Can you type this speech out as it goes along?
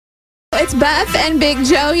it's Beth and Big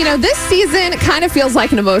Joe. You know, this season kind of feels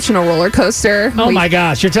like an emotional roller coaster. Oh my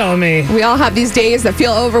gosh, you're telling me. We all have these days that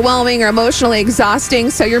feel overwhelming or emotionally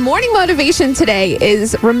exhausting. So your morning motivation today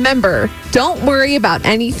is remember, don't worry about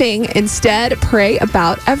anything. Instead, pray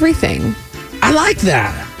about everything. I like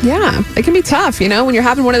that. Yeah, it can be tough, you know, when you're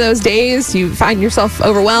having one of those days, you find yourself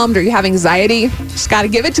overwhelmed or you have anxiety. Just got to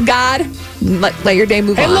give it to God and let your day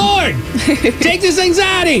move on. Hey, Lord, take this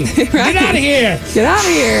anxiety. Right. Get out of here. Get out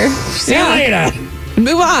of here. See you later.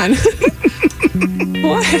 Move on.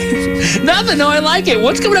 What? Nothing. No, I like it.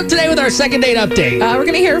 What's coming up today with our second date update? We're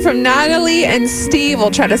going to hear from Natalie and Steve. We'll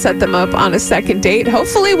try to set them up on a second date.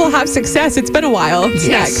 Hopefully, we'll have success. It's been a while. It's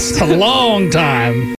next. A long time.